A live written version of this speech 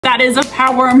That is a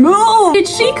power move. Did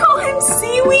she call him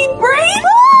seaweed brain?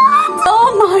 What?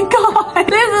 Oh my god.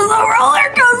 This is a roller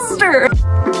coaster.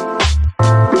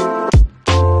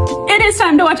 It is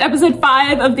time to watch episode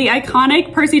 5 of the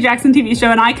iconic Percy Jackson TV show,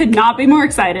 and I could not be more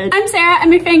excited. I'm Sarah,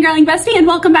 I'm your fangirling bestie, and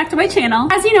welcome back to my channel.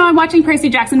 As you know, I'm watching Percy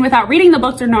Jackson without reading the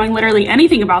books or knowing literally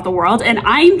anything about the world, and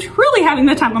I'm truly having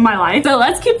the time of my life. So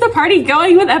let's keep the party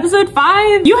going with episode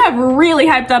 5. You have really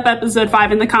hyped up episode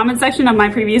 5 in the comment section of my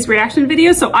previous reaction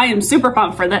video, so I am super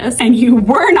pumped for this. And you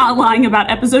were not lying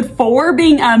about episode 4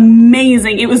 being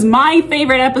amazing. It was my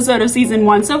favorite episode of season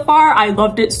 1 so far. I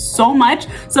loved it so much.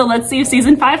 So let's see if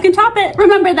season 5 can top it.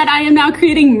 Remember that I am now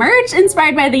creating merch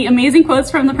inspired by the amazing quotes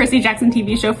from the Percy Jackson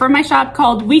TV show for my shop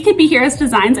called We Could Be Heroes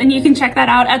Designs, and you can check that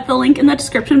out at the link in the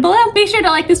description below. Be sure to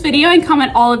like this video and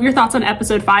comment all of your thoughts on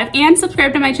episode 5 and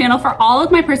subscribe to my channel for all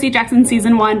of my Percy Jackson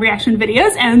season 1 reaction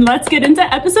videos, and let's get into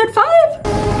episode 5.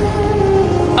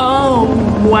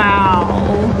 Oh,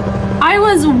 wow. I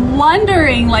was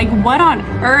wondering, like, what on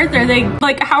earth are they,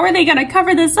 like, how are they gonna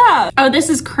cover this up? Oh, this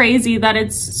is crazy that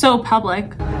it's so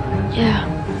public.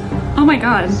 Yeah. Oh my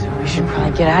god. We should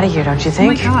probably get out of here, don't you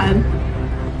think? Oh my god.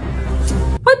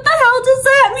 What the hell does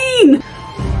that mean?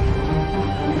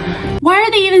 Why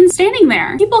are they even standing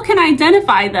there? People can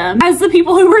identify them as the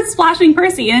people who were splashing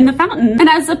Percy in the fountain, and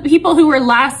as the people who were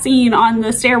last seen on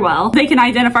the stairwell. They can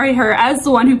identify her as the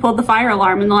one who pulled the fire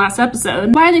alarm in the last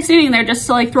episode. Why are they standing there? Just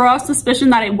to like throw off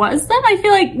suspicion that it was them? I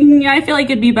feel like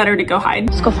it'd be better to go hide.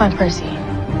 Let's go find Percy.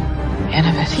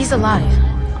 Annabeth. He's alive.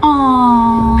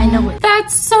 Aww. I know it.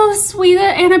 That's so sweet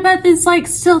that Annabeth is like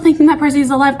still thinking that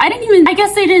Percy's alive. I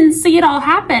guess they didn't see it all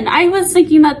happen. I was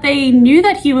thinking that they knew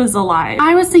that he was alive.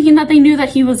 I was thinking that they knew that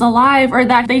he was alive, or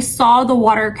that they saw the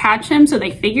water catch him so they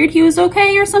figured he was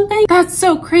okay or something. That's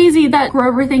so crazy that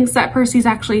Grover thinks that Percy's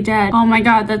actually dead. Oh my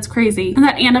god, that's crazy. And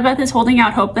that Annabeth is holding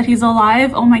out hope that he's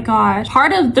alive. Oh my gosh.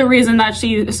 Part of the reason that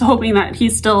she's hoping that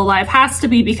he's still alive has to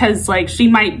be because like she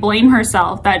might blame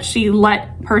herself that she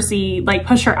let Percy like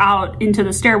push her out into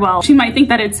the stairwell. She might think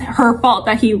that it's her fault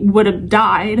that he would have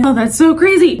died. Oh, that's so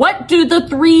crazy. What do the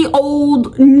 3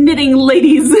 old knitting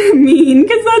ladies mean?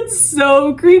 Because that's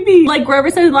so creepy. Like Grover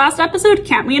said in the last episode,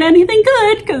 can't mean anything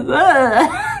good because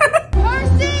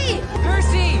Percy!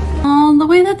 Percy! Oh, the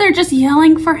way that they're just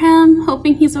yelling for him,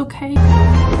 hoping he's okay. The way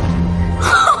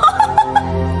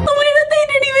that they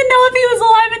didn't even know if he was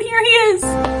alive, and here he is.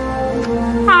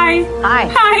 Hi. Hi.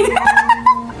 Hi.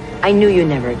 I knew you'd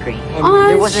never agree, and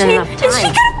there wasn't enough time. Is she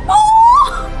gonna,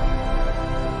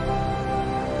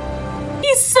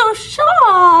 he's so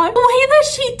shocked. The way that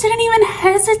she didn't even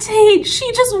hesitate.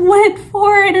 She just went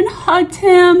for it and hugged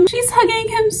him. She's hugging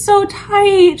him so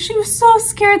tight. She was so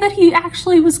scared that he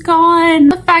actually was gone.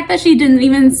 The fact that she didn't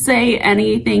even say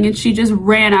anything and she just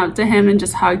ran out to him and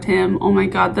just hugged him. Oh my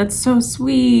god, that's so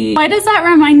sweet. Why does that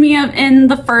remind me of in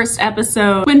the first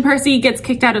episode when Percy gets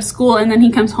kicked out of school and then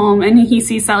he comes home and he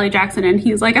sees Sally Jackson and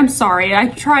he's like, I'm sorry, I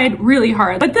tried really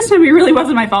hard, but this time it really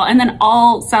wasn't my fault. And then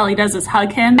all Sally does is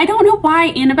hug him. I don't know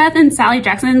why Annabeth and Sally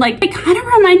Jackson, like, they kind of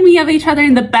remind me of each other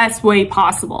in the best way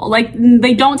possible. Like,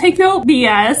 they don't take no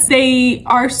BS. They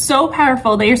are so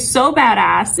powerful. They are so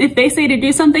badass. If they say to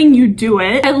do something, you do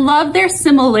it. I love their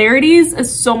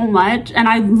similarities so much, and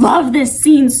I love this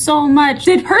scene so much.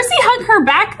 Did Percy hug her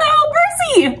back though?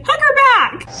 Percy, hug her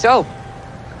back. So.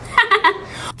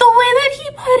 The way that he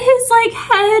put his like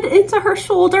head into her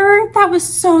shoulder, that was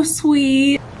so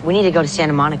sweet. We need to go to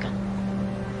Santa Monica.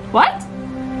 What?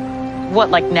 What,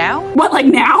 like now? What, like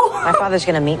now? My father's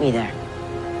gonna meet me there.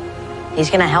 He's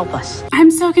gonna help us.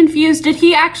 I'm so confused. Did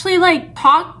he actually like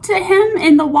talk to him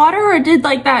in the water, or did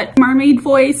like that mermaid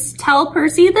voice tell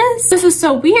Percy this? This is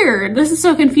so weird. This is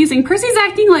so confusing. Percy's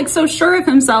acting like so sure of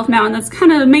himself now, and that's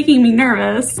kind of making me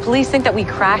nervous. Police think that we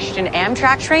crashed an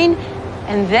Amtrak train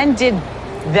and then did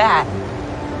that.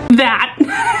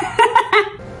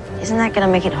 Isn't that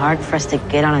gonna make it hard for us to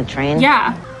get on a train?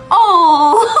 Yeah.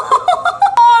 Oh,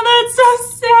 that's so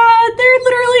sad. They're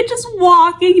literally just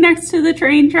walking next to the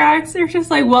train tracks. They're just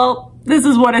like, well, this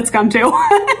is what it's come to.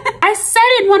 I said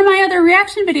in one of my other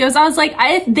reaction videos, I was like,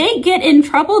 if they get in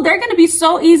trouble, they're gonna be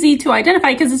so easy to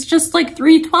identify because it's just like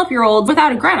 3 12-year-olds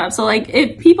without a grown-up. So like,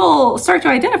 if people start to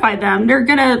identify them, they're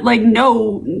gonna like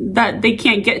know that they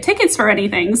can't get tickets for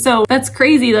anything. So that's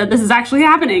crazy that this is actually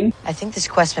happening. I think this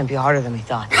quest might be harder than we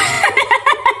thought.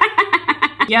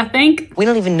 Yeah, think? We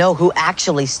don't even know who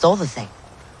actually stole the thing.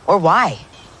 Or why.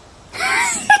 Their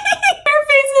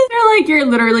faces are like, you're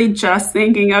literally just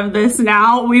thinking of this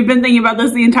now. We've been thinking about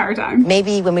this the entire time.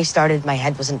 Maybe when we started, my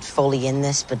head wasn't fully in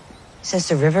this, but since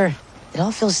the river, it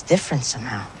all feels different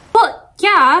somehow. Well,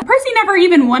 Yeah, Percy never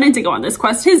even wanted to go on this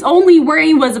quest. His only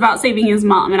worry was about saving his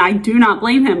mom, and I do not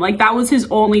blame him. Like, that was his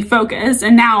only focus,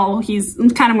 and now he's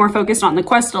kind of more focused on the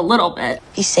quest a little bit.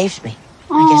 He saved me.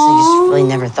 I guess I just really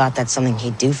never thought that's something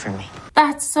he'd do for me.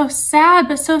 That's so sad,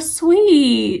 but so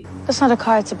sweet. That's not a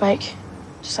car, it's a bike.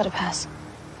 Just let it pass.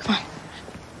 Come on.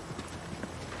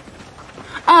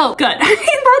 Oh, good. I thought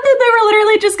that they were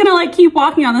literally just gonna like keep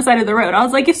walking on the side of the road. I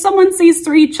was like, if someone sees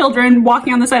 3 children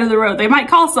walking on the side of the road, they might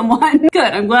call someone.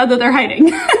 Good, I'm glad that they're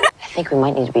hiding. I think we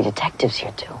might need to be detectives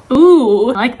here too.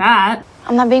 Ooh, I like that.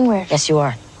 I'm not being weird. Yes, you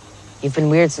are. You've been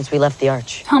weird since we left the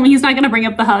arch. Tell me he's not gonna bring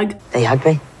up the hug. They hugged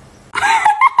me?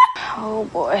 Oh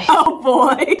boy. Oh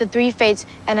boy. The 3 fades,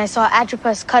 and I saw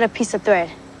Atropus cut a piece of thread.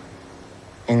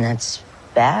 And that's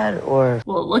bad, or?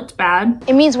 Well, it looked bad.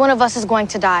 It means one of us is going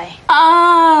to die.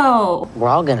 Oh. We're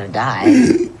all gonna die,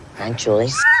 eventually.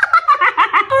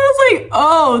 I was like,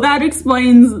 oh, that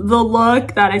explains the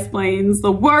look, that explains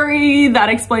the worry, that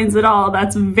explains it all.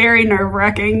 That's very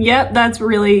nerve-wracking. Yep, that's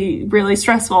really, really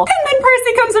stressful. And then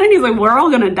Percy comes in and he's like, we're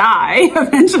all gonna die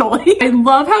eventually. I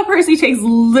love how Percy takes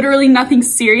literally nothing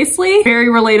seriously. Very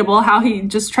relatable how he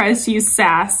just tries to use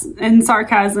sass and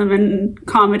sarcasm and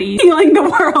comedy, healing the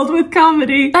world with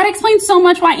comedy. That explains so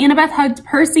much why Annabeth hugged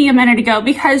Percy a minute ago,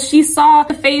 because she saw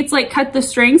the Fates like cut the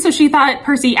string, so she thought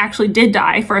Percy actually did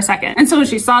die for a second. And so when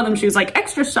she saw them, she was like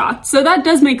extra shocked. So that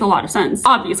does make a lot of sense.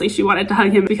 Obviously, she wanted to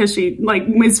hug him because she like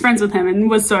was friends with him and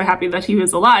was so happy that he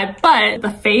was alive. But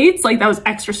the Fates, like that was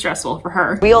extra stressful for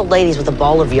her. We old ladies with a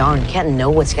ball of yarn can't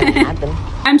know what's gonna happen.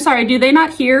 I'm sorry, do they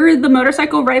not hear the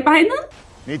motorcycle right behind them?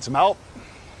 Need some help?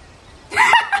 No,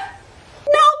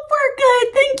 we're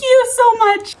good. Thank you so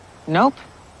much. Nope.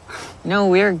 No,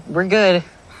 we're good.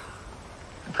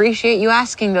 Appreciate you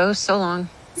asking though, so long.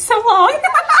 So long.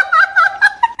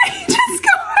 He just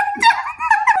got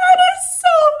that is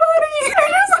so funny. I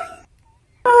just like,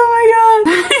 oh my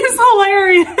god, that is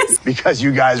hilarious. Because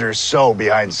you guys are so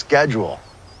behind schedule.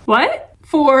 What?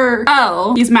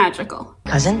 Oh, he's magical.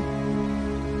 Cousin?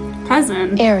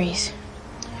 Cousin? Aries.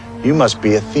 You must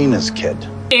be Athena's kid.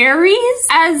 Aries?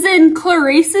 As in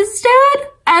Clarice's dad?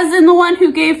 As in the one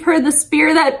who gave her the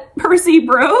spear that Percy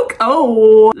broke?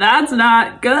 Oh, that's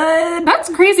not good. That's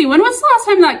crazy. When was the last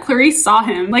time that Clarice saw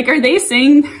him? Like, are they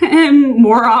seeing him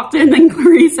more often than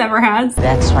Clarice ever has?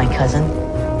 That's my cousin?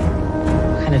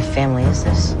 What kind of family is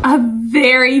this? A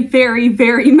very, very,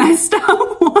 very messed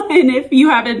up one if you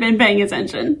haven't been paying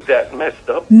attention. That messed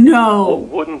up? No. What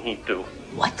wouldn't he do?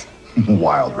 What?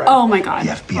 Wild, right? Oh my god.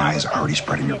 The FBI is already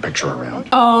spreading your picture around.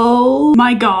 Oh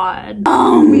my god.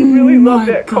 Oh, We really love my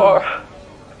that god. car.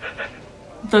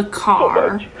 The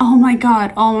car. much. Oh my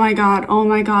god. Oh my god. Oh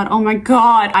my god. Oh my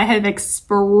god. I have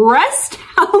expressed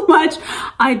how much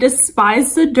I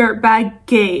despise the dirtbag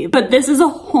Gabe, but this is a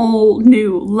whole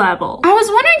new level. I was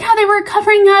wondering how they were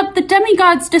covering up the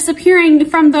demigods disappearing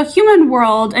from the human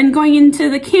world and going into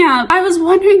the camp. I was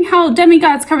wondering how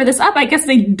demigods cover this up. I guess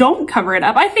they don't cover it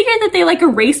up. I figured that they like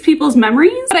erase people's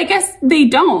memories, but I guess they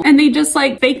don't, and they just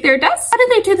like fake their deaths. How did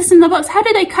they do this in the books? How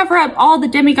did they cover up all the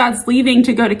demigods leaving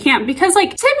to go to camp? Because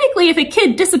like typically if a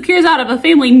kid disappears out of a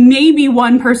family, maybe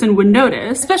one person would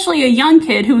notice, especially a young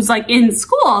kid who's like in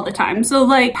school all the time. So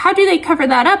like, how do they cover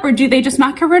that up, or do they just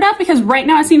not cover it up? Because right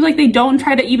now it seems like they don't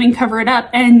try to even cover it up,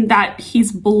 and that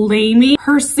he's blaming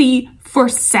Percy for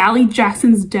Sally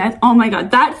Jackson's death. Oh my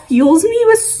god, that fuels me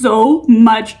with so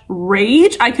much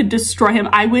rage. I could destroy him.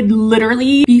 I would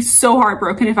literally be so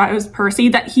heartbroken if I was Percy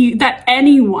that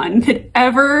anyone could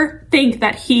ever think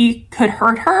that he could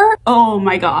hurt her. Oh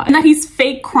my god. And that he's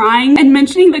fake crying and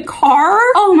mentioning the car.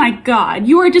 Oh my god,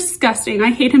 you are disgusting.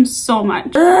 I hate him so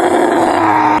much.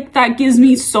 Ugh. That gives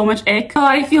me so much ick. Oh,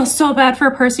 I feel so bad for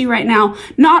Percy right now.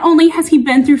 Not only has he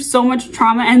been through so much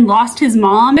trauma and lost his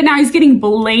mom, but now he's getting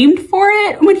blamed for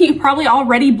it when he probably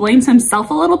already blames himself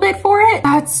a little bit for it.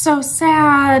 That's so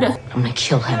sad. I'm gonna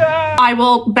kill him. I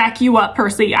will back you up,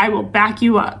 Percy. I will back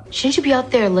you up. Shouldn't you be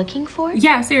out there looking for it?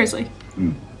 Yeah, seriously.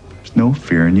 There's no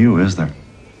fear in you, is there?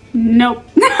 Nope.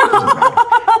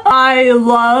 I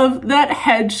love that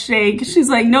head shake. She's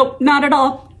like, nope, not at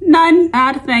all. None.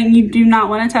 Not a thing. You do not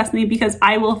want to test me because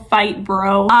I will fight,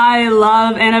 bro. I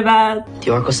love Annabeth.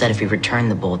 The Oracle said if we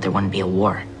returned the bullet, there wouldn't be a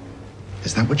war.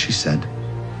 Is that what she said?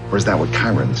 Or is that what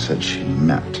Chiron said she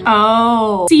meant?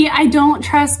 Oh. See, I don't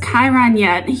trust Chiron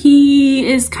yet.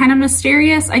 He is kind of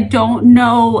mysterious. I don't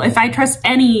know if I trust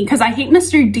any, because I hate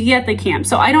Mr. D at the camp.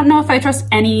 So I don't know if I trust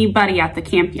anybody at the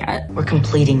camp yet. We're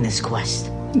completing this quest.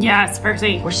 Yes,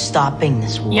 Percy. We're stopping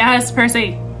this war. Yes,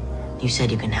 Percy. You said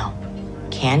you can help.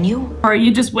 Can you? Or are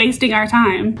you just wasting our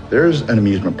time? There's an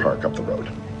amusement park up the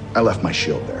road. I left my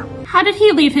shield there. How did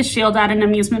he leave his shield at an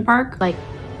amusement park? Like,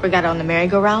 forgot it on the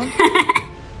merry-go-round?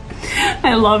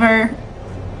 I love her.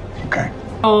 Okay.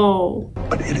 Oh.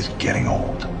 But it is getting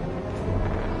old.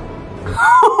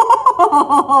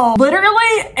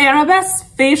 Literally, Annabeth's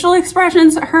facial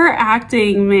expressions, her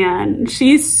acting, man,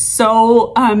 she's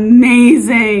so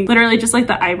amazing. Literally just like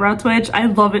the eyebrow twitch. I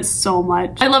love it so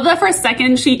much. I love that for a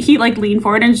second he like leaned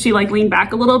forward and she like leaned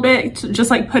back a little bit,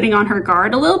 just like putting on her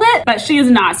guard a little bit, but she is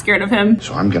not scared of him.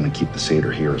 So I'm gonna keep the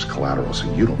satyr here as collateral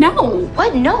so you don't. No.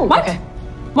 What? No. What? Okay.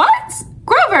 What?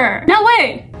 Grover, no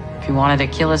way. If you wanted to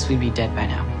kill us, we'd be dead by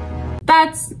now.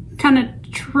 That's kind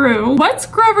of true. What's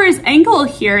Grover's angle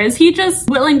here? Is he just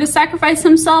willing to sacrifice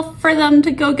himself for them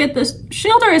to go get this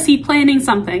shield, or is he planning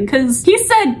something? Because he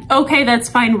said, okay, that's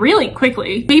fine really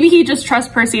quickly. Maybe he just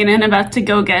trusts Percy and Annabeth to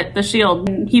go get the shield,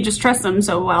 and he just trusts them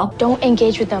so well. Don't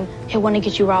engage with them. He'll want to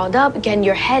get you riled up, get in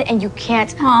your head, and you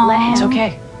can't let him. It's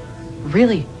okay.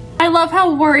 Really. I love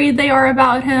how worried they are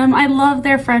about him. I love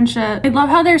their friendship. I love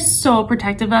how they're so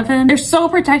protective of him. They're so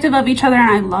protective of each other,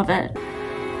 and I love it.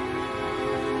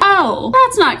 Oh,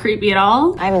 that's not creepy at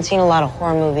all. I haven't seen a lot of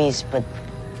horror movies, but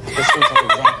this seems like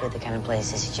exactly the kind of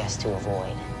place they suggest to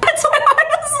avoid. That's what I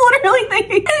was literally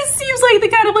thinking. It seems like the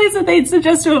kind of place that they'd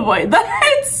suggest to avoid.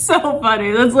 That's so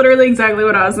funny. That's literally exactly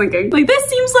what I was thinking. Like, this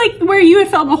seems like where you would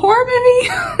film a horror movie.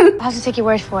 I'll have to take your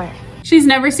word for it. She's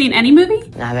never seen any movie?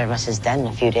 Neither of us is dead in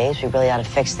a few days. We really ought to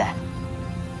fix that.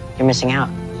 You're missing out.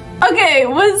 Okay,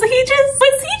 was he just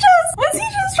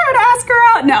trying to ask her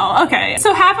out? No, okay.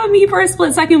 So half of me for a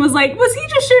split second was like, was he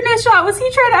just shooting a shot? Was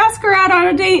he trying to ask her out on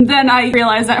a date? Then I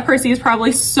realized that Percy is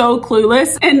probably so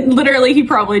clueless, and literally he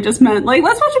probably just meant like,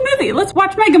 let's watch a movie. Let's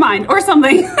watch Megamind or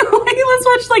something. Like, let's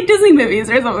watch like Disney movies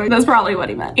or something. That's probably what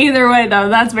he meant. Either way though,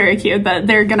 that's very cute that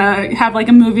they're gonna have like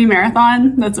a movie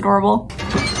marathon. That's adorable.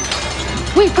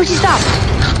 Wait, Percy, stop.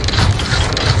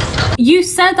 You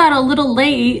said that a little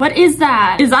late. What is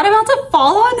that? Is that about to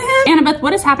fall on him? Annabeth,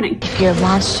 what is happening? If you're a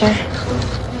monster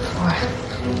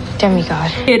or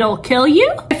demigod. It'll kill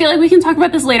you? I feel like we can talk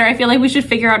about this later. I feel like we should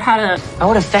figure out how to... Why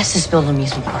would a Festus build an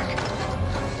amusement park?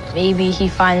 Maybe he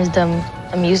finds them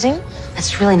amusing?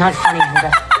 That's really not funny,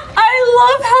 Annabeth.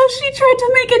 I love how she tried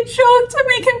to make a joke to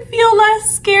make him feel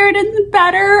less scared and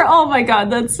better. Oh my god,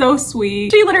 that's so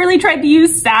sweet. She literally tried to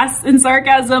use sass and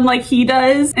sarcasm like he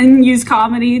does and use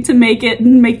comedy to make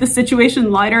the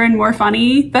situation lighter and more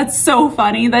funny. That's so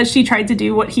funny that she tried to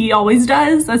do what he always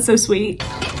does. That's so sweet.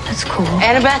 That's cool.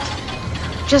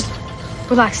 Annabeth! Just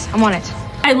relax. I'm on it.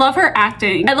 I love her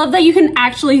acting. I love that you can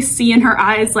actually see in her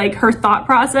eyes like her thought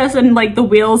process and like the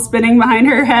wheels spinning behind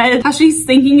her head. How she's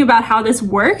thinking about how this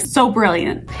works. So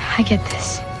brilliant. I get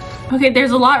this. Okay, there's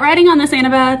a lot riding on this,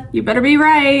 Annabeth. You better be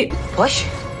right. Push?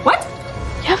 What?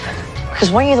 Yep.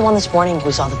 Because weren't you the one this morning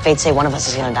who saw the fates say one of us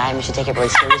is gonna die and we should take it really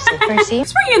seriously? Percy?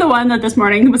 Were you the one that this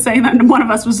morning was saying that one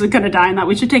of us was gonna die and that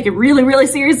we should take it really, really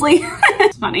seriously?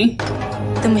 It's funny.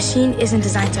 The machine isn't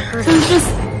designed to hurt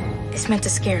us. It's meant to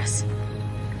scare us.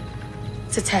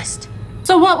 It's a test.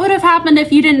 So what would have happened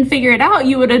if you didn't figure it out?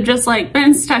 You would have just like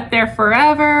been stuck there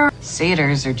forever.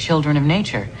 Satyrs are children of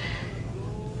nature.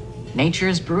 Nature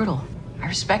is brutal. I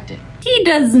respect it. He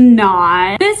does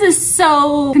not. This is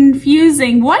so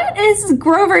confusing. What is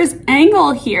Grover's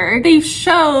angle here? They've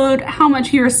showed how much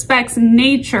he respects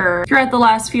nature throughout the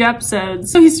last few episodes.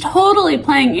 So he's totally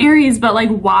playing Ares, but like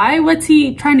why? What's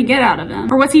he trying to get out of him?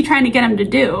 Or what's he trying to get him to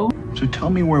do? So tell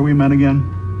me where we met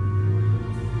again.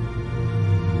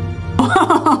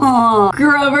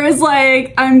 Grover's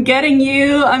like, I'm getting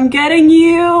you, I'm getting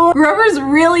you. Grover's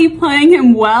really playing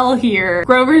him well here.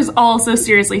 Grover's also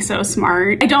seriously so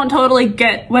smart. I don't totally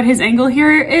get what his angle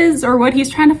here is or what he's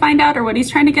trying to find out or what he's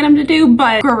trying to get him to do,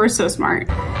 but Grover's so smart.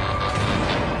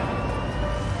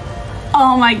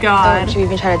 Oh my god. Don't you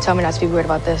even try to tell me not to be weird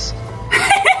about this.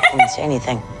 I didn't say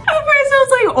anything. I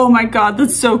was like, oh my god,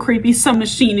 that's so creepy. Some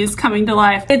machine is coming to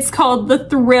life. It's called the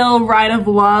Thrill Ride of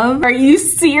Love. Are you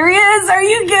serious? Are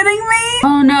you kidding me?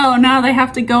 Oh no, now they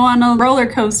have to go on a roller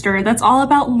coaster that's all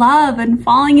about love and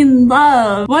falling in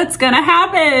love. What's gonna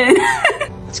happen?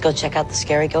 Let's go check out the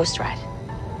scary ghost ride.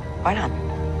 Why not?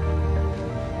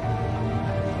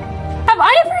 Have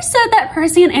I ever said that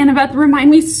Percy and Annabeth remind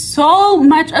me so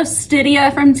much of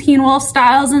Stydia from Teen Wolf,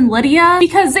 Styles, and Lydia?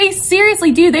 Because they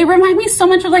seriously do. They remind me so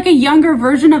much of like a younger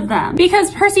version of them. Because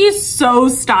Percy is so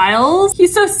Styles.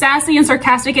 He's so sassy and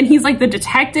sarcastic and he's like the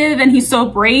detective and he's so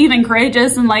brave and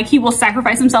courageous and like he will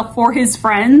sacrifice himself for his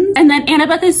friends. And then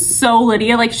Annabeth is so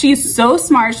Lydia. Like she's so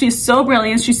smart. She's so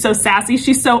brilliant. She's so sassy.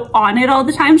 She's so on it all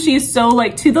the time. She's so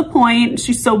like to the point.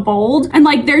 She's so bold. And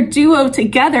like their duo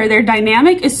together, their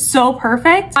dynamic is so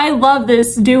perfect What? I love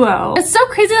this duo. It's so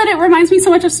crazy that it reminds me so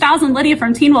much of Stiles and Lydia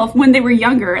from Teen Wolf when they were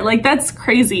younger. Like, that's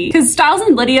crazy. Because Stiles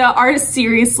and Lydia are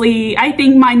seriously, I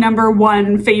think, my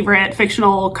 #1 favorite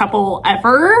fictional couple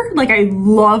ever. Like, I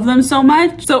love them so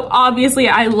much. So obviously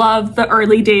I love the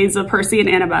early days of Percy and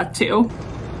Annabeth too.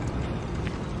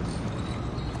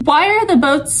 Why are the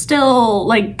boats still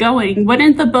like going?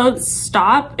 Wouldn't the boats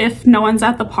stop if no one's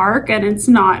at the park and it's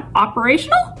not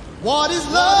operational? What is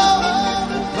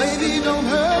love? Baby, don't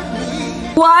hurt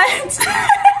me. What?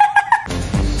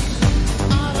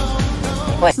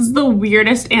 This is the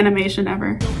weirdest animation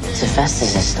ever. It's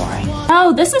Hephaestus' story.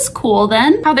 Oh, this is cool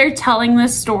then. How they're telling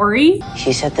this story.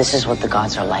 She said this is what the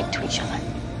gods are like to each other.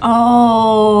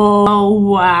 Oh,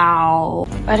 wow.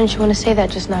 Why didn't you want to say that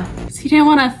just now? He didn't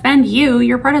want to offend you.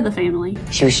 You're part of the family.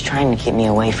 She was trying to keep me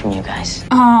away from you guys.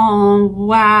 Oh,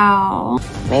 wow.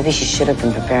 Maybe she should have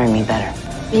been preparing me better.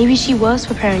 Maybe she was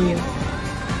preparing you.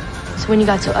 So when you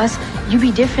got to us, you'd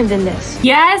be different than this.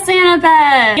 Yes,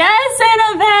 Annabeth. Yes,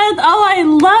 Annabeth. Oh, I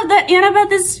love that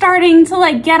Annabeth is starting to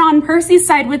like get on Percy's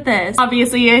side with this.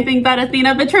 Obviously, I think that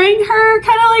Athena betraying her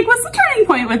kind of like was the turning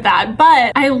point with that.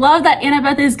 But I love that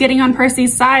Annabeth is getting on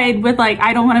Percy's side with like,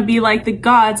 I don't want to be like the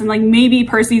gods. And like maybe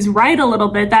Percy's right a little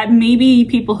bit that maybe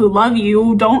people who love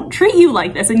you don't treat you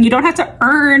like this. And you don't have to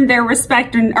earn their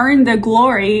respect and earn the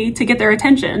glory to get their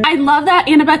attention. I love that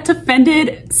Annabeth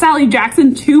defended Sally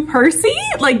Jackson to Percy.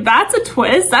 Like that's a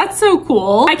twist. That's so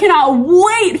cool. I cannot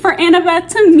wait for Annabeth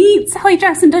to meet Sally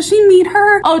Jackson. Does she meet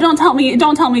her? Oh, don't tell me.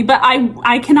 Don't tell me. But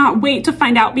I cannot wait to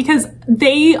find out because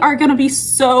they are gonna be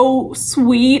so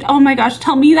sweet. Oh my gosh.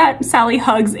 Tell me that Sally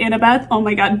hugs Annabeth. Oh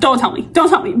my God. Don't tell me. Don't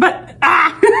tell me. But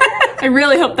I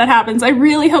really hope that happens. I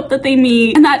really hope that they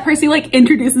meet and that Percy like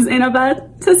introduces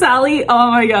Annabeth to Sally.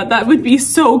 Oh my God. That would be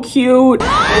so cute.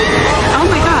 Oh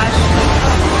my gosh.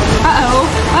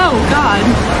 Oh God.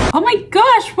 Oh my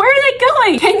gosh, where are they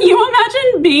going? Can you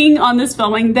imagine being on this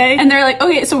filming day and they're like,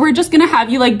 okay, so we're just gonna have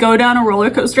you like go down a roller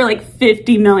coaster like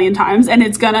 50 million times and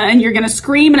you're gonna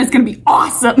scream and it's gonna be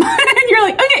awesome. And you're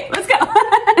like, okay, let's go.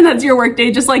 And that's your work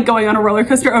day, just like going on a roller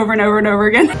coaster over and over and over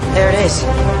again. There it is.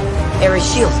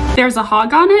 Ares' shield. There's a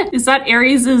hog on it? Is that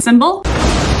Ares' symbol?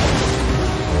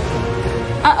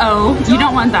 Uh-oh, you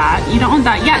don't want that. You don't want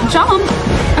that. Yeah, jump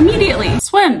immediately.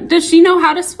 Swim. Does she know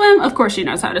how to swim? Of course she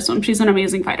knows how to swim. She's an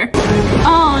amazing fighter.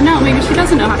 Oh no, maybe she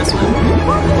doesn't know how to swim.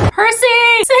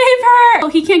 Percy, save her. Oh,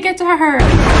 he can't get to her. Is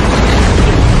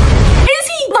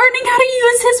he learning how to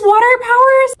use his water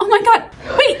powers? Oh my God.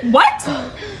 Wait, what?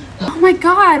 Oh my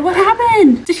God, what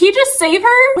happened? Did he just save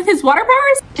her with his water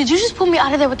powers? Did you just pull me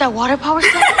out of there with that water power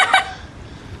stuff?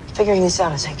 Figuring this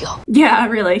out as I go. Yeah,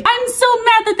 really. I'm so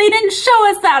mad that they didn't show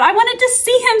us that. I wanted to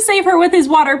see him save her with his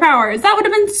water powers. That would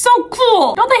have been so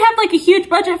cool. Don't they have like a huge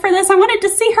budget for this? I wanted to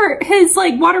see his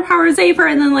like water powers save her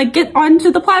and then like get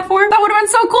onto the platform. That would have been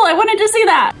so cool. I wanted to see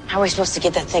that. How are we supposed to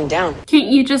get that thing down? Can't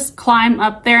you just climb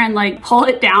up there and like pull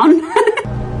it down?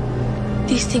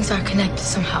 These things are connected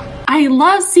somehow. I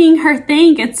love seeing her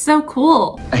think. It's so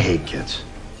cool. I hate kids.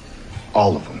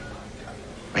 All of them.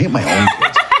 I hate my own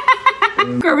kids.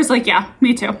 Grover's like, yeah,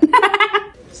 me too.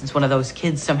 Since one of those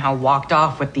kids somehow walked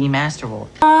off with the Master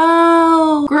Wolf.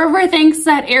 Oh, Grover thinks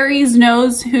that Ares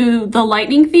knows who the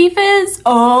lightning thief is.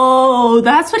 Oh,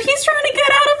 that's what he's trying to get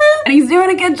out of him. And he's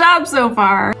doing a good job so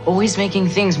far. Always making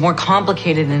things more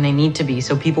complicated than they need to be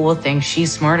so people will think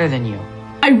she's smarter than you.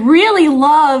 I really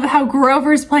love how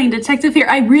Grover's playing detective here.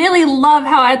 I really love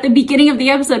how at the beginning of the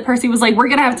episode, Percy was like, we're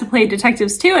gonna have to play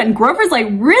detectives too. And Grover's like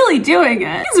really doing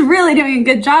it. He's really doing a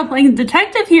good job playing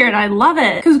detective here and I love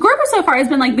it. Because Grover so far has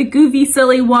been like the goofy,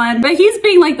 silly one, but he's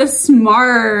being like the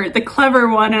smart, the clever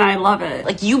one and I love it.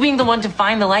 Like you being the one to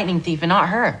find the lightning thief and not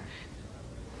her.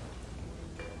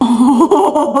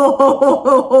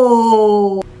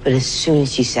 Oh. But as soon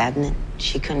as she sat in it,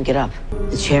 she couldn't get up.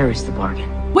 The chair is the bargain.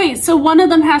 Wait, so one of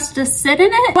them has to sit in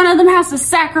it? One of them has to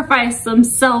sacrifice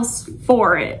themselves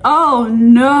for it. Oh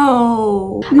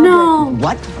no. No.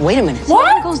 What? Wait a minute. What?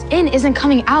 What goes in isn't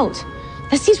coming out.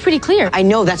 That seems pretty clear. I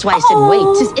know, that's why I said wait.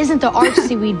 This isn't the arch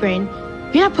seaweed brain.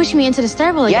 You're not pushing me into the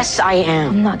stairwell again. Yes, I am.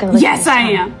 I'm not gonna let you Yes, this I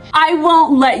time. am. I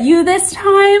won't let you this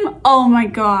time. Oh my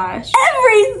gosh.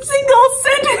 Every single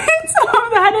sentence of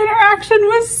that interaction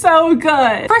was so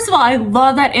good. First of all, I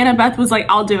love that Annabeth was like,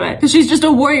 I'll do it. Because she's just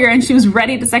a warrior and she was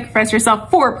ready to sacrifice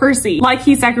herself for Percy. Like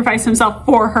he sacrificed himself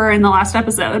for her in the last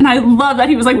episode. And I love that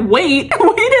he was like, wait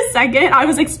a second. I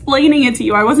was explaining it to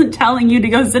you. I wasn't telling you to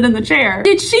go sit in the chair.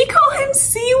 Did she call him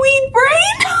seaweed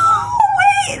brain?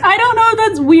 Wait. I don't know if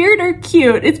that's weird or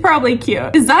cute. It's probably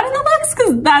cute. Is that in the books?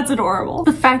 Because that's adorable.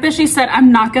 The fact that she said,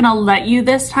 I'm not gonna let you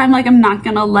this time, like I'm not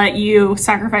gonna let you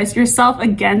sacrifice yourself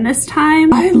again this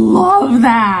time. I love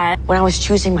that. When I was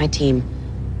choosing my team,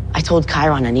 I told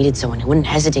Chiron I needed someone who wouldn't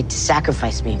hesitate to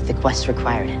sacrifice me if the quest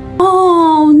required it.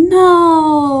 Oh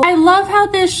no. I love how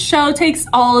this show takes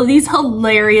all of these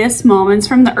hilarious moments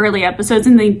from the early episodes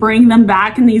and they bring them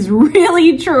back in these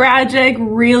really tragic,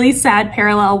 really sad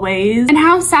parallel ways. And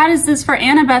how sad is this for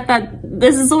Annabeth that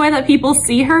this is the way that people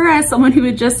see her, as someone who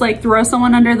would just like throw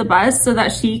someone under the bus so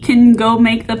that she can go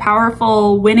make the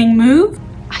powerful winning move?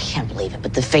 I can't believe it,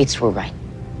 but the fates were right.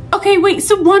 Okay, wait,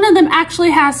 so one of them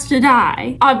actually has to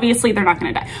die. Obviously, they're not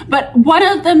gonna die, but one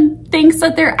of them thinks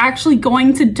that they're actually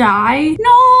going to die.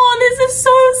 No, this is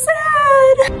so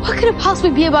sad. What could it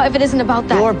possibly be about if it isn't about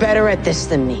that? You're better at this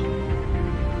than me.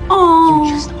 Oh,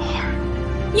 You just are.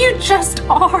 you just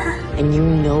are. And you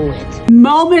know it.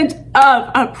 Moment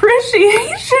of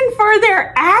appreciation for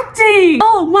their acting.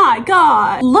 Oh my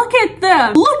God. Look at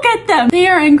them. Look at them. They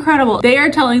are incredible. They are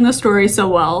telling the story so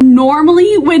well.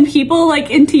 Normally when people like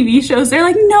in TV shows, they're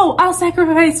like, no, I'll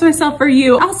sacrifice myself for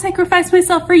you. I'll sacrifice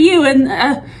myself for you.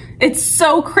 And it's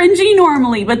so cringy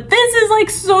normally, but this is like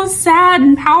so sad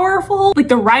and powerful. Like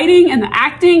the writing and the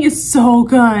acting is so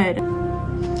good.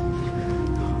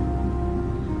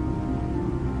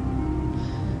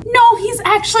 No, he's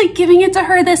actually giving it to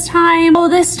her this time. Oh,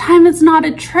 this time it's not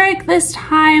a trick. This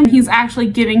time he's actually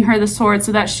giving her the sword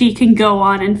so that she can go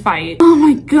on and fight. Oh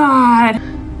my God.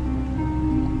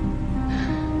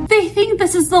 They think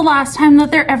this is the last time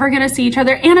that they're ever gonna see each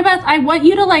other. Annabeth, I want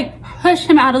you to like push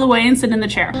him out of the way and sit in the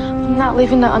chair. I'm not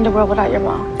leaving the underworld without your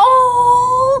mom.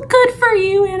 Oh, good for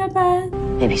you, Annabeth.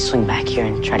 Maybe swing back here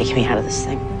and try to get me out of this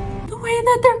thing. The way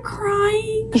that they're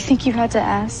crying. You think you had to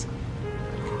ask?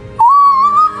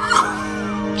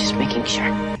 Just making sure.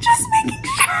 Just making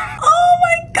sure. Oh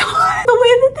my God. The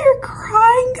way that they're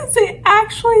crying because they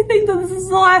actually think that this is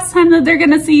the last time that they're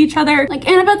gonna see each other. Like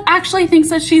Annabeth actually thinks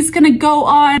that she's gonna go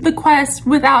on the quest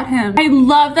without him. I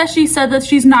love that she said that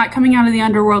she's not coming out of the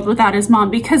underworld without his mom,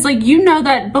 because like, you know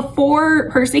that before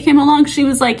Percy came along, she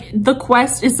was like, the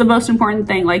quest is the most important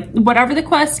thing. Like whatever the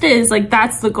quest is, like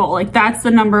that's the goal. Like that's the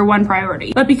 #1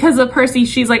 priority. But because of Percy,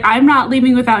 she's like, I'm not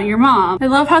leaving without your mom. I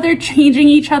love how they're changing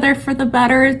each other for the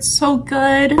better. It's so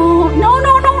good. Oh, no,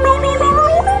 no, no, no, no, no,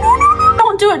 no, no, no, no, no.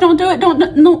 Don't do it. Don't do it.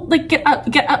 Don't, no, like get up,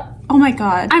 get up. Oh my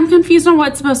God. I'm confused on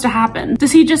what's supposed to happen.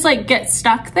 Does he just like get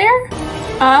stuck there?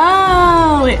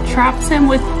 Oh, it traps him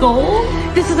with gold?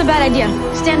 This is a bad idea.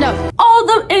 Stand up.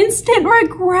 Oh, the instant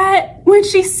regret when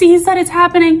she sees that it's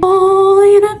happening. Oh,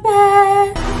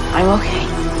 Annabeth. I'm okay.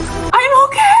 I'm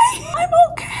okay. I'm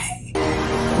okay.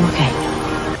 I'm okay.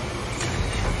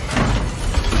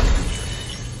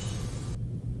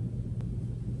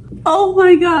 Oh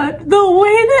my God. The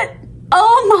way that,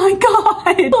 oh my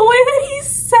God. The way that he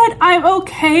said, I'm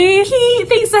okay. He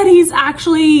thinks that he's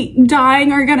actually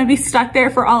dying or gonna be stuck there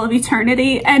for all of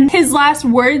eternity. And his last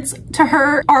words to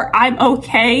her are, I'm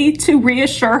okay, to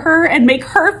reassure her and make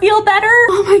her feel better.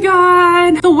 Oh my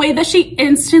God. The way that she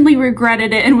instantly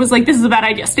regretted it and was like, this is a bad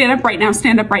idea. Stand up right now,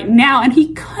 stand up right now. And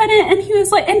he couldn't. And he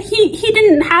was like, and he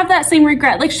didn't have that same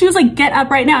regret. Like she was like, get up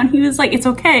right now. And he was like, it's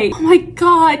okay. Oh my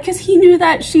God. Cause he knew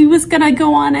that she was gonna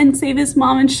go on and save his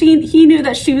mom. And he knew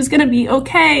that she was gonna be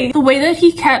okay. The way that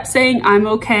he kept saying, I'm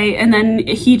okay. And then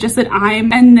he just said,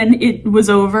 and then it was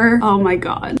over. Oh my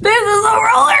God. This is a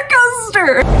roller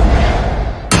coaster.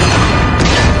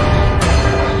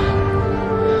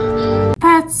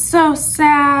 That's so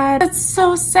sad. That's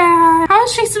so sad. How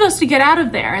is she supposed to get out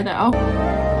of there though?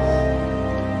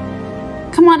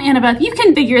 Come on, Annabeth, you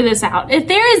can figure this out. If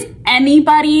there is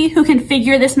anybody who can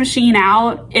figure this machine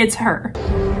out, it's her.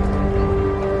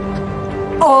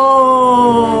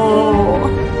 Oh.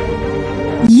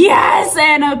 Yes,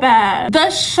 Annabeth! The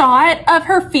shot of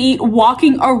her feet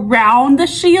walking around the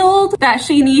shield that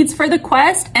she needs for the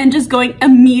quest and just going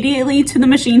immediately to the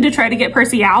machine to try to get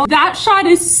Percy out. That shot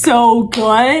is so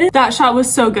good. That shot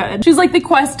was so good. She's like, the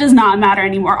quest does not matter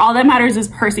anymore. All that matters is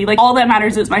Percy. Like, all that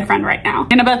matters is my friend right now.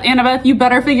 Annabeth, you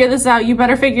better figure this out. You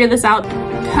better figure this out.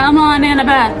 Come on,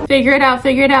 Annabeth. Figure it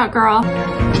out, girl.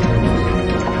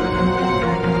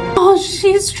 Oh,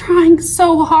 she's trying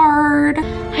so hard.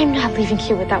 I'm not leaving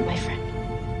here without my friend.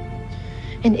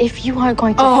 And if you aren't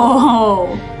going to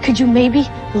help, could you maybe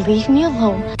leave me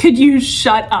alone? Could you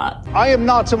shut up? I am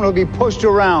not someone who'll be pushed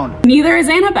around. Neither is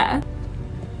Annabeth.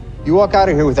 You walk out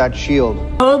of here with that shield.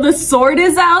 Oh, the sword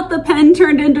is out. The pen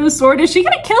turned into a sword. Is she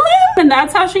gonna kill him? And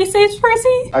that's how she saves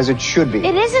Percy? As it should be.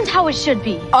 It isn't how it should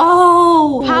be.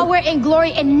 Oh. Power and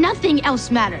glory and nothing else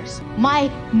matters. My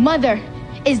mother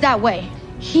is that way.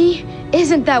 He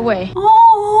isn't that way.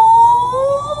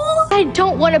 Oh, I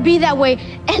don't want to be that way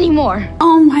anymore.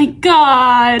 oh my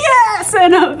God. Yes,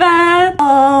 Annabeth.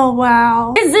 Oh,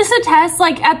 wow. Is this a test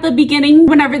like at the beginning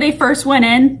whenever they first went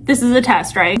in? This is a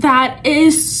test, right? That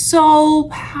is so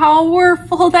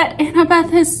powerful that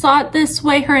Annabeth has thought this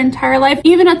way her entire life.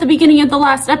 Even at the beginning of the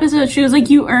last episode, she was like,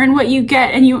 you earn what you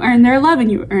get and you earn their love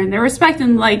and you earn their respect.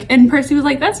 And Percy was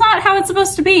like, that's not how it's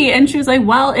supposed to be. And she was like,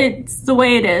 well, it's the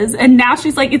way it is. And now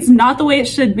she's like, it's not the way it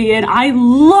should be. And I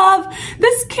love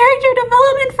this character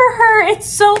development for her. It's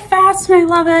so fast and I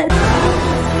love it.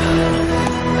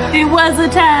 It was a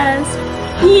test.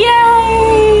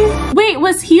 Yay! Wait,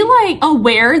 was he like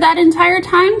aware that entire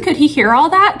time? Could he hear all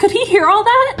that? Could he hear all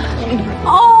that?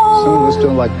 Oh. Some of us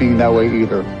don't like being that way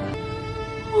either.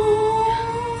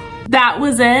 That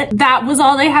was it. That was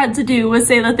all they had to do, was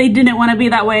say that they didn't want to be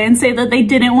that way and say that they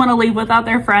didn't want to leave without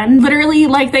their friend. Literally,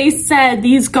 like they said,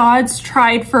 these gods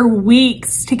tried for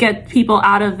weeks to get people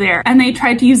out of there and they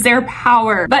tried to use their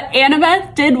power. But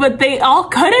Annabeth did what they all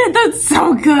couldn't. That's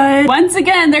so good. Once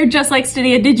again, they're just like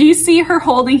Stydia. Did you see her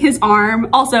holding his arm?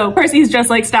 Also, Percy's just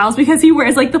like Styles because he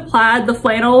wears like the plaid, the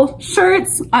flannel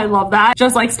shirts. I love that.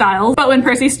 Just like Styles. But when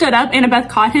Percy stood up, Annabeth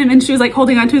caught him and she was like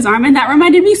holding onto his arm, and that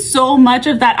reminded me so much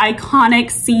of that iconic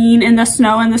scene in the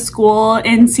snow in the school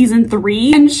in season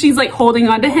 3, and she's like holding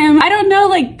on to him. I don't know,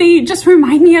 like they just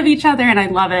remind me of each other and I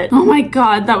love it. Oh my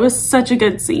God, that was such a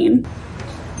good scene.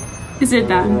 Is it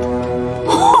done?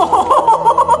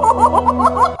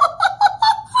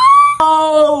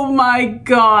 Oh my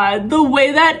God, the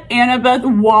way that Annabeth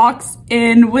walks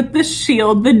in with the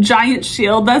shield, the giant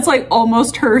shield that's like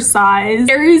almost her size.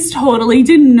 Aries totally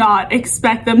did not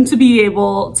expect them to be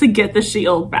able to get the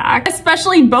shield back,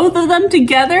 especially both of them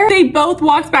together. They both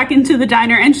walked back into the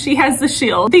diner and she has the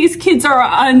shield. These kids are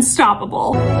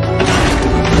unstoppable.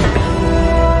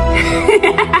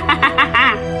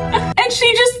 And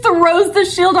she just throws the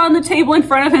shield on the table in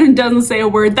front of him and doesn't say a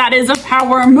word. That is a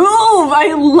power move.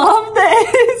 I love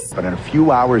this. But in a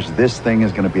few hours, this thing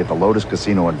is going to be at the Lotus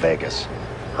Casino in Vegas.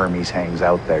 Hermes hangs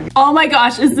out there. Oh my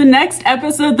gosh, is the next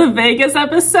episode the Vegas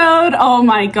episode? Oh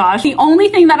my gosh. The only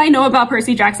thing that I know about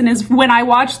Percy Jackson is when I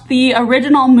watched the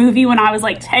original movie when I was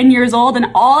like 10 years old, and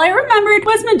all I remembered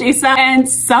was Medusa and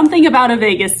something about a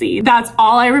Vegas scene. That's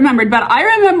all I remembered, but I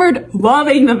remembered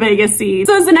loving the Vegas scene.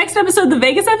 So is the next episode the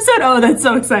Vegas episode? Oh, that's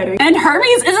so exciting. And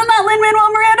Hermes, isn't that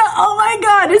Lin-Manuel Miranda? Oh my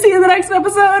God, is he in the next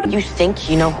episode? You think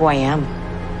you know who I am,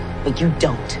 but you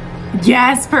don't.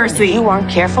 Yes, Percy. If you aren't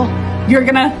careful, You're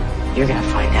gonna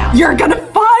find out. You're gonna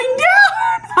find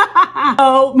out!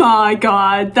 Oh my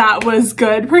God, that was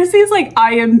good. Percy's like,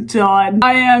 I am done.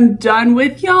 I am done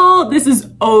with y'all. This is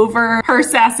over. Her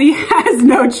sassy has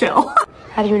no chill.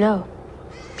 How do you know?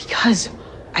 Because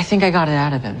I think I got it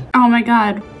out of him. Oh my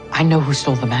God. I know who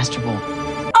stole the Master Bowl.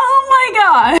 Oh my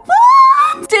God.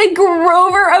 Did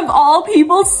Grover of all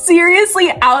people seriously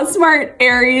outsmart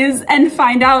Aries and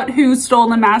find out who stole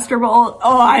the Master Bowl?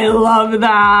 Oh, I love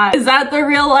that. Is that the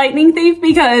real lightning thief?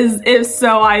 Because if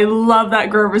so, I love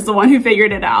that Grover's the one who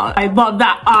figured it out. I love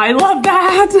that. I love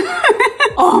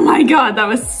that. Oh my God, that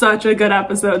was such a good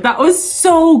episode. That was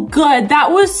so good.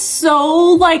 That was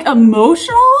so like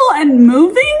emotional and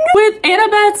moving, with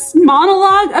Annabeth's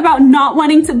monologue about not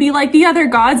wanting to be like the other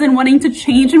gods and wanting to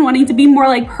change and wanting to be more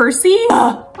like Percy.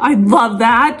 I love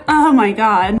that. Oh my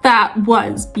God. That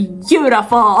was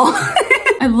beautiful.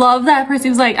 I love that Percy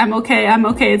was like, I'm okay,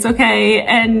 it's okay.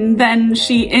 And then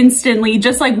she instantly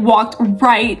just like walked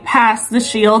right past the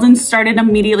shield and started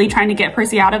immediately trying to get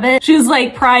Percy out of it. She was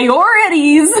like,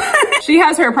 priorities. She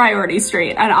has her priorities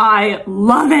straight and I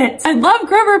love it. I love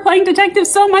Grover playing detective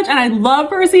so much, and I love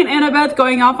Percy and Annabeth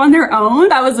going off on their own.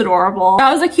 That was adorable.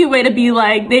 That was a cute way to be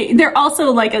like, they're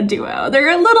also like a duo. They're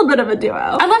a little bit of a duo.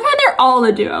 I love how they're all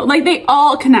a duo. Like they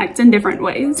all connect in different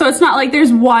ways. So it's not like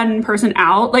there's one person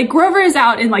out. Like Grover is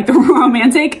out in like the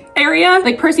romantic area.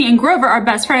 Like Percy and Grover are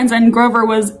best friends, and Grover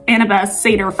was Annabeth's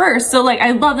satyr first. So like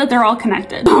I love that they're all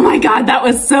connected. Oh my God, that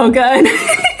was so good.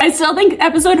 I still think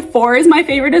episode 4 is my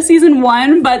favorite of season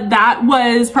 1, but that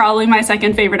was probably my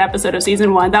second favorite episode of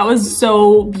season 1. That was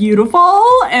so beautiful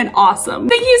and awesome.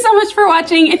 Thank you so much for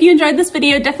watching. If you enjoyed this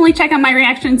video, definitely check out my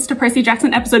reactions to Percy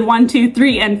Jackson episode 1, 2,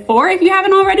 3, and 4 if you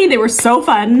haven't already. They were so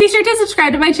fun. Be sure to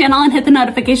subscribe to my channel and hit the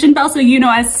notification bell so you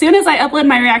know as soon as I upload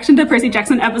my reaction to Percy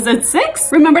Jackson episode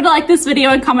 6. Remember to like this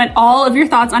video and comment all of your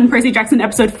thoughts on Percy Jackson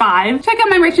episode 5. Check out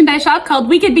my merchandise shop called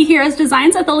We Could Be Heroes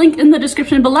Designs at the link in the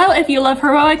description below if you love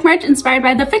heroic merch inspired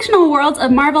by the fictional worlds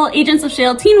of Marvel, Agents of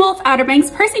S.H.I.E.L.D., Teen Wolf, Outer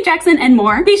Banks, Percy Jackson, and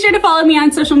more. Be sure to follow me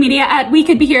on social media at We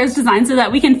Could Be Heroes Designs so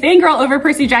that we can fangirl over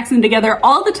Percy Jackson together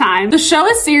all the time. The show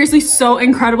is seriously so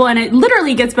incredible and it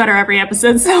literally gets better every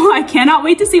episode, so I cannot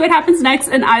wait to see what happens next,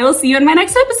 and I will see you in my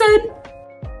next episode.